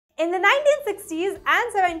In the 1960s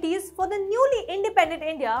and 70s, for the newly independent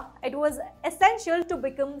India, it was essential to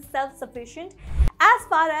become self-sufficient as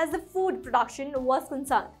far as the food production was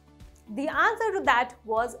concerned. The answer to that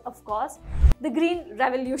was, of course, the Green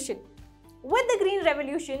Revolution. With the Green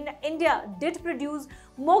Revolution, India did produce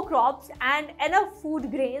more crops and enough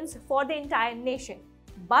food grains for the entire nation.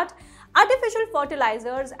 But artificial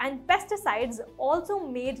fertilizers and pesticides also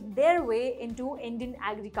made their way into Indian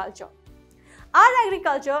agriculture. Our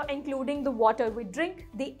agriculture, including the water we drink,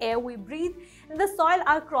 the air we breathe, and the soil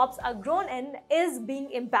our crops are grown in, is being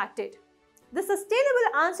impacted. The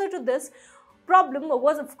sustainable answer to this problem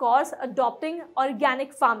was, of course, adopting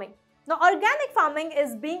organic farming. Now, organic farming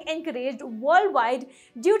is being encouraged worldwide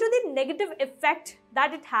due to the negative effect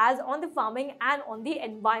that it has on the farming and on the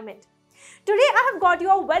environment. Today, I have got you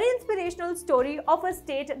a very inspirational story of a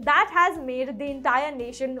state that has made the entire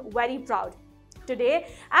nation very proud. Today,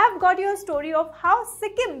 I have got you a story of how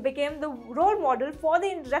Sikkim became the role model for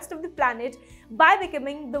the rest of the planet by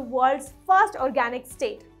becoming the world's first organic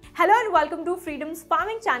state. Hello and welcome to Freedom's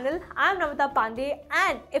Farming channel. I am Namita Pandey,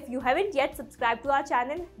 and if you haven't yet subscribed to our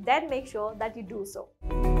channel, then make sure that you do so.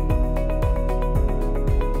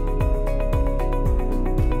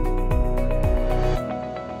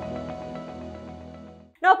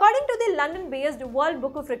 Now, according to the London-based World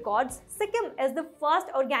Book of Records, Sikkim is the first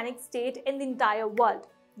organic state in the entire world.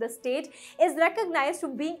 The state is recognized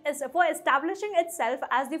for establishing itself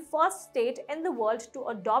as the first state in the world to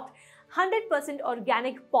adopt 100%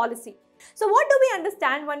 organic policy. So what do we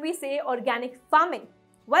understand when we say organic farming?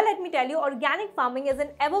 Well, let me tell you, organic farming is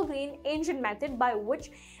an evergreen ancient method by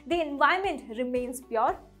which the environment remains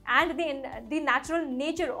pure and the natural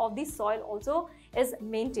nature of the soil also is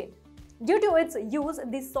maintained. Due to its use,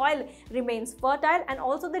 the soil remains fertile and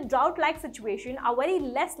also the drought-like situation are very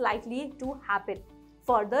less likely to happen.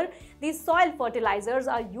 Further, these soil fertilizers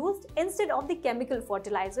are used instead of the chemical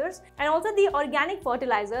fertilizers, and also the organic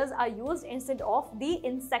fertilizers are used instead of the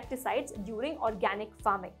insecticides during organic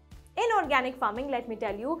farming. In organic farming, let me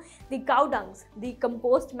tell you, the cow dungs, the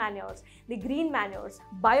compost manures, the green manures,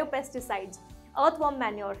 biopesticides, earthworm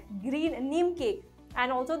manure, green neem cake, and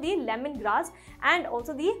also the lemongrass and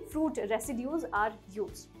also the fruit residues are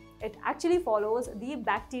used. It actually follows the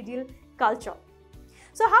bacterial culture.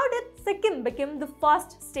 So how did Sikkim become the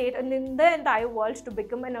first state in the entire world to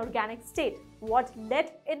become an organic state? What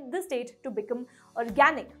led the state to become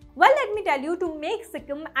organic? Well, let me tell you, to make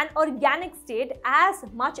Sikkim an organic state, as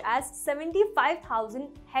much as 75,000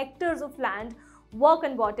 hectares of land were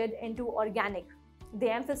converted into organic. The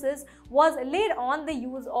emphasis was laid on the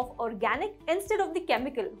use of organic instead of the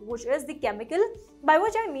chemical, which is the chemical, by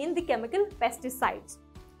which I mean the chemical pesticides.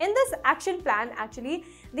 In this action plan, actually,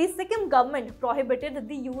 the Sikkim government prohibited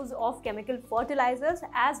the use of chemical fertilizers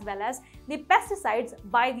as well as the pesticides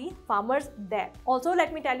by the farmers there. Also,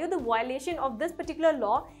 let me tell you, the violation of this particular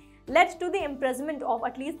law led to the imprisonment of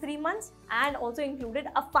at least 3 months and also included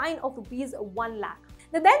a fine of rupees 1 lakh.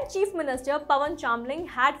 The then Chief Minister Pawan Chamling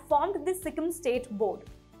had formed the Sikkim State Board.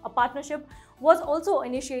 A partnership was also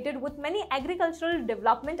initiated with many agricultural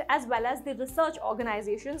development as well as the research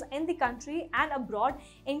organizations in the country and abroad,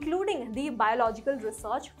 including the biological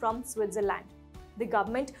research from Switzerland. The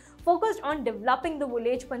government focused on developing the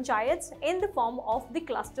village panchayats in the form of the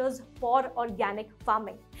clusters for organic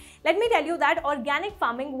farming. Let me tell you that organic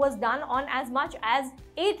farming was done on as much as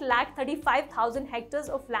 8,35,000 hectares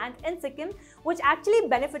of land in Sikkim, which actually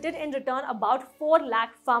benefited in return about 4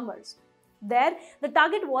 lakh farmers. There, the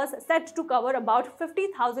target was set to cover about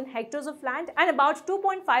 50,000 hectares of land, and about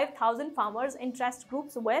 2,500 farmers' interest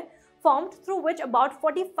groups were formed, through which about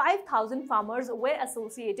 45,000 farmers were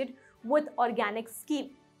associated with organic scheme.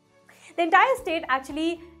 The entire state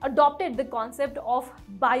actually adopted the concept of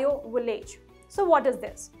bio-village. So what is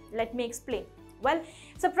this? Let me explain. Well,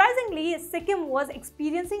 surprisingly, Sikkim was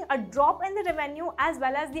experiencing a drop in the revenue as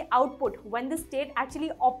well as the output when the state actually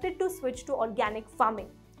opted to switch to organic farming.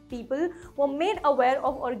 People were made aware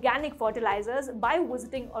of organic fertilizers by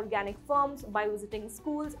visiting organic farms, by visiting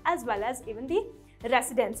schools, as well as even the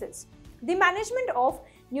residences. The management of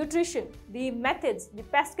nutrition, the methods, the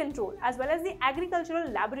pest control, as well as the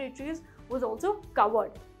agricultural laboratories was also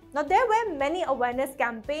covered. Now, there were many awareness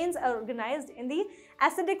campaigns organized in the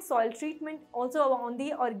acidic soil treatment, also on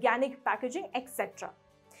the organic packaging, etc.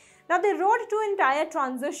 Now, the road to entire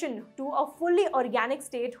transition to a fully organic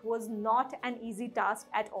state was not an easy task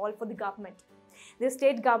at all for the government. The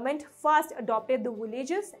state government first adopted the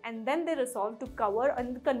villages and then they resolved to cover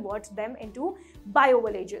and convert them into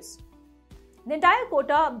bio-villages. The entire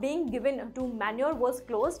quota being given to manure was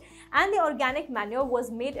closed and the organic manure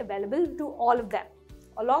was made available to all of them.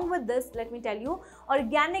 Along with this, let me tell you,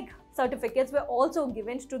 organic certificates were also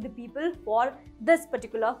given to the people for this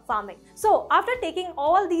particular farming. So after taking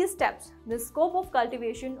all these steps, the scope of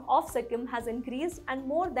cultivation of Sikkim has increased and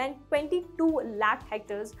more than 22 lakh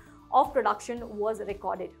hectares of production was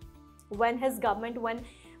recorded. When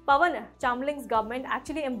Pawan Chamling's government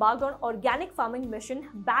actually embarked on organic farming mission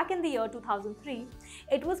back in the year 2003,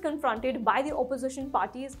 it was confronted by the opposition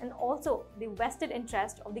parties and also the vested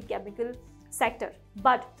interest of the chemical sector.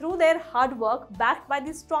 But through their hard work, backed by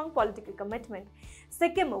the strong political commitment,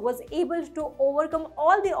 Sikkim was able to overcome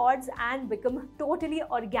all the odds and become totally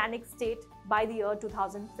organic state by the year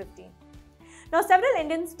 2015. Now, several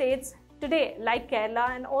Indian states today, like Kerala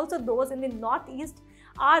and also those in the northeast,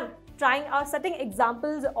 are setting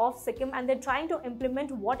examples of Sikkim, and they're trying to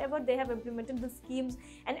implement whatever they have implemented, the schemes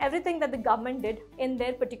and everything that the government did in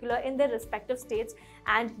their respective states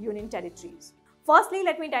and union territories. Firstly,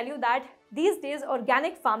 let me tell you that these days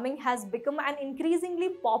organic farming has become an increasingly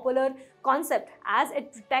popular concept as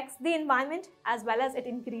it protects the environment as well as it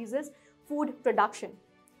increases food production.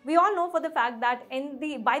 We all know for the fact that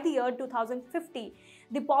by the year 2050,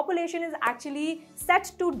 the population is actually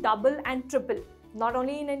set to double and triple, not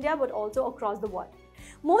only in India but also across the world.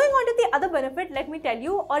 Moving on to the other benefit, let me tell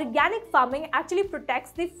you, organic farming actually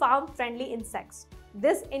protects the farm-friendly insects.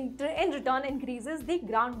 This in return increases the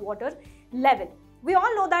groundwater level. We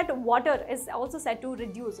all know that water is also said to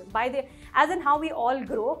reduce as in how we all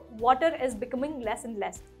grow, water is becoming less and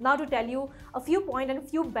less. Now to tell you a few points and a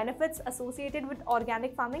few benefits associated with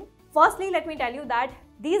organic farming. Firstly, let me tell you that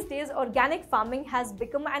these days organic farming has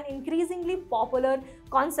become an increasingly popular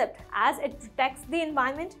concept as it protects the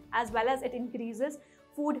environment as well as it increases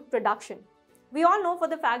food production. We all know for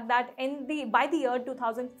the fact that by the year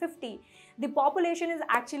 2050, the population is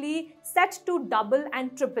actually set to double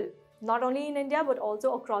and triple, not only in India but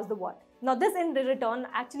also across the world. Now this in return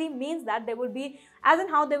actually means that there will be, as in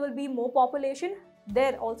how there will be more population,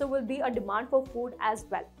 there also will be a demand for food as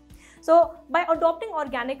well. So by adopting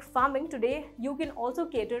organic farming today, you can also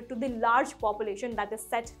cater to the large population that is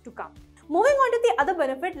set to come. Moving on to the other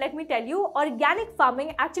benefit, let me tell you, organic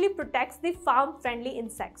farming actually protects the farm-friendly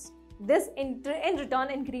insects. This in return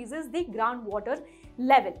increases the groundwater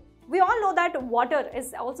level. We all know that water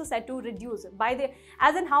is also said to reduce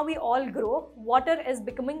as in how we all grow, water is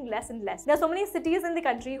becoming less and less. There are so many cities in the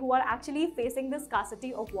country who are actually facing the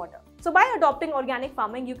scarcity of water. So by adopting organic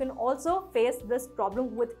farming, you can also face this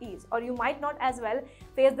problem with ease, or you might not as well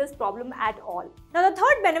face this problem at all. Now the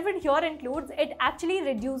third benefit here includes it actually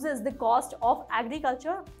reduces the cost of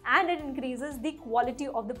agriculture and it increases the quality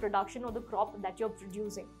of the production or the crop that you're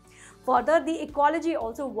producing. Further, the ecology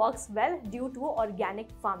also works well due to organic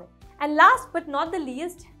farming. And last but not the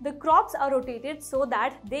least, the crops are rotated so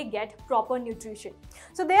that they get proper nutrition.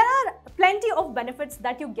 So there are plenty of benefits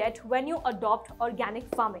that you get when you adopt organic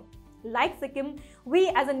farming. Like Sikkim, we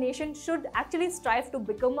as a nation should actually strive to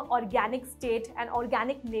become an organic state and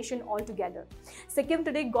organic nation altogether. Sikkim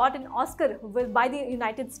today got an Oscar by the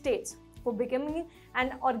United States for becoming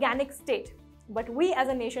an organic state. But we as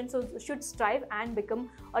a nation should strive and become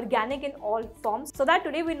organic in all forms, so that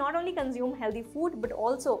today we not only consume healthy food but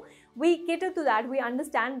also we cater to that. We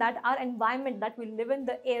understand that our environment that we live in,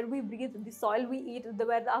 the air we breathe, the soil we eat,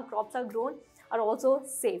 where our crops are grown are also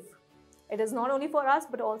safe. It is not only for us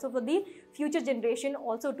but also for the future generation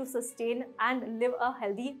also to sustain and live a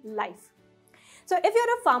healthy life. So if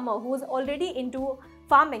you're a farmer who is already into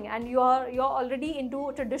farming and you're already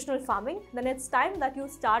into traditional farming, then it's time that you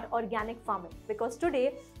start organic farming, because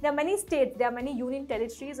today there are many states, there are many union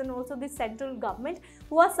territories and also the central government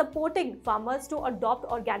who are supporting farmers to adopt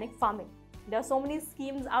organic farming. There are so many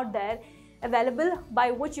schemes out there available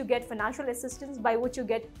by which you get financial assistance, by which you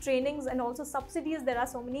get trainings and also subsidies. There are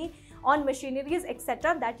so many on machineries,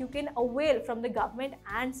 etc., that you can avail from the government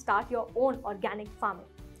and start your own organic farming.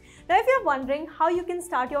 Now if you're wondering how you can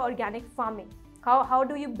start your organic farming, how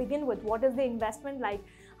do you begin with, what is the investment like,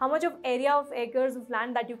 how much of area of acres of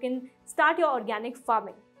land that you can start your organic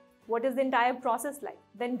farming, what is the entire process like,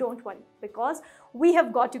 then don't worry, because we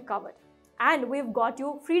have got you covered. And we've got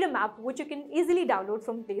you Freedom app, which you can easily download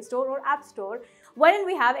from Play Store or App Store, wherein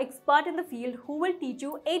we have experts in the field who will teach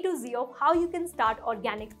you A to Z of how you can start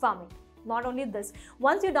organic farming. Not only this,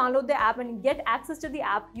 once you download the app and get access to the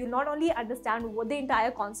app, you'll not only understand what the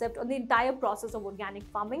entire concept or the entire process of organic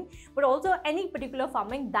farming, but also any particular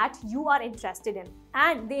farming that you are interested in.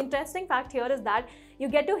 And the interesting fact here is that you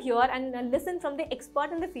get to hear and listen from the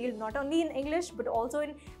expert in the field, not only in English but also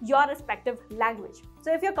in your respective language.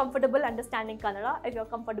 So if you're comfortable understanding Kannada, if you're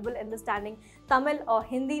comfortable understanding Tamil or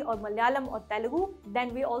Hindi or Malayalam or Telugu,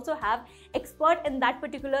 then we also have expert in that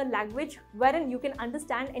particular language wherein you can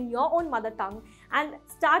understand in your own mother tongue and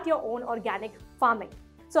start your own organic farming.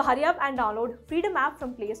 So hurry up and download Freedom app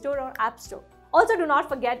from Play Store or App Store. Also, do not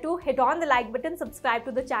forget to hit on the like button, subscribe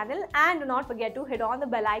to the channel, and do not forget to hit on the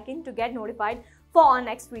bell icon to get notified for our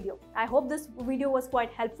next video. I hope this video was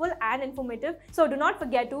quite helpful and informative. So do not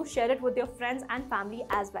forget to share it with your friends and family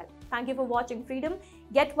as well. Thank you for watching Freedom.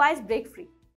 Get wise, break free.